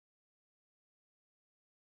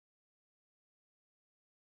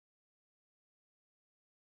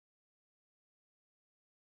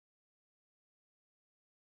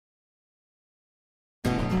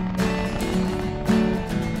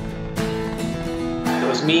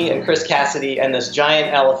was me and Chris Cassidy and this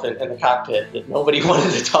giant elephant in the cockpit that nobody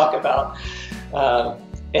wanted to talk about.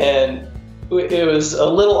 And it was a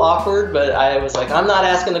little awkward, but I was like, I'm not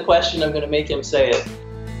asking the question, I'm going to make him say it.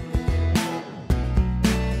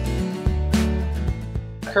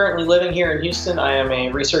 Currently living here in Houston, I am a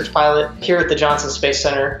research pilot here at the Johnson Space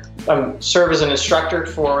Center. I serve as an instructor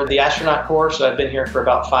for the astronaut corps, so I've been here for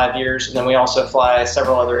about 5 years, and then we also fly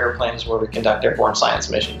several other airplanes where we conduct airborne science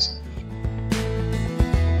missions.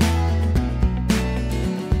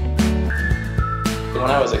 When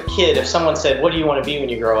I was a kid, if someone said, what do you want to be when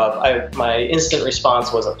you grow up? My instant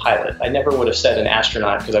response was a pilot. I never would have said an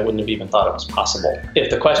astronaut because I wouldn't have even thought it was possible. If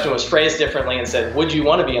the question was phrased differently and said, would you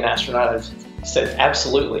want to be an astronaut? I said,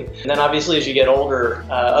 absolutely. And then obviously as you get older,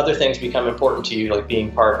 other things become important to you, like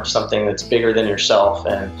being part of something that's bigger than yourself.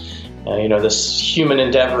 And you know, this human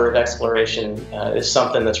endeavor of exploration is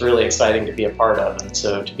something that's really exciting to be a part of. And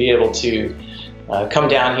so to be able to come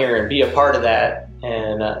down here and be a part of that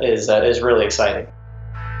is really exciting.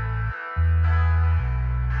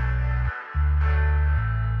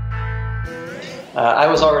 I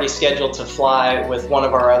was already scheduled to fly with one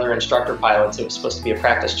of our other instructor pilots. It was supposed to be a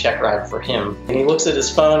practice check ride for him. And he looks at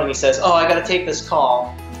his phone and he says, oh, I got to take this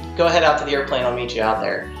call. Go ahead out to the airplane, I'll meet you out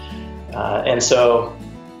there. And so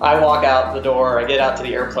I walk out the door, I get out to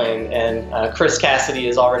the airplane, and Chris Cassidy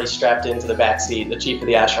is already strapped into the back seat, the chief of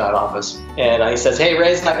the astronaut office. And he says, hey,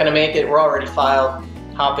 Ray's not going to make it, we're already filed,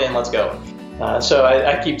 hop in, let's go. So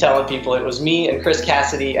I keep telling people it was me and Chris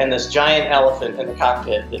Cassidy and this giant elephant in the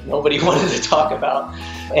cockpit that nobody wanted to talk about.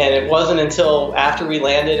 And it wasn't until after we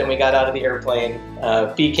landed and we got out of the airplane,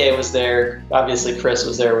 BK was there, obviously Chris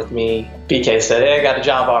was there with me. BK said, hey, I got a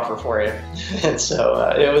job offer for you. And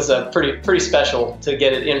so it was pretty special to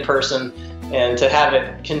get it in person and to have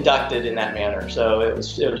it conducted in that manner. So it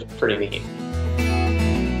was pretty neat.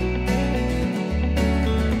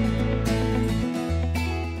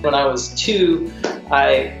 When I was 2,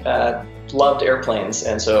 I loved airplanes,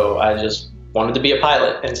 and so I just wanted to be a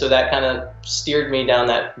pilot, and so that kind of steered me down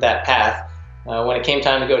that path. When it came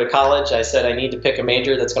time to go to college, I said I need to pick a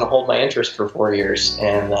major that's going to hold my interest for 4 years,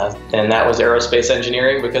 and that was aerospace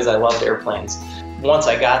engineering because I loved airplanes. Once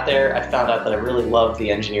I got there, I found out that I really loved the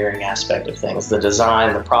engineering aspect of things, the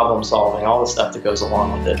design, the problem solving, all the stuff that goes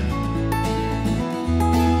along with it.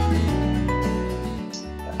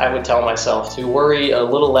 I would tell myself to worry a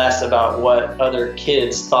little less about what other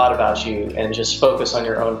kids thought about you and just focus on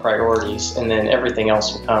your own priorities, and then everything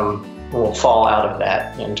else will fall out of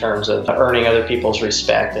that in terms of earning other people's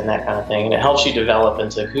respect and that kind of thing. And it helps you develop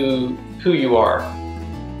into who you are.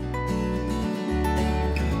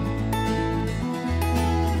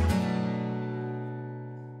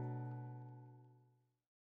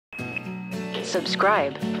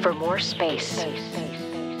 Subscribe for more space.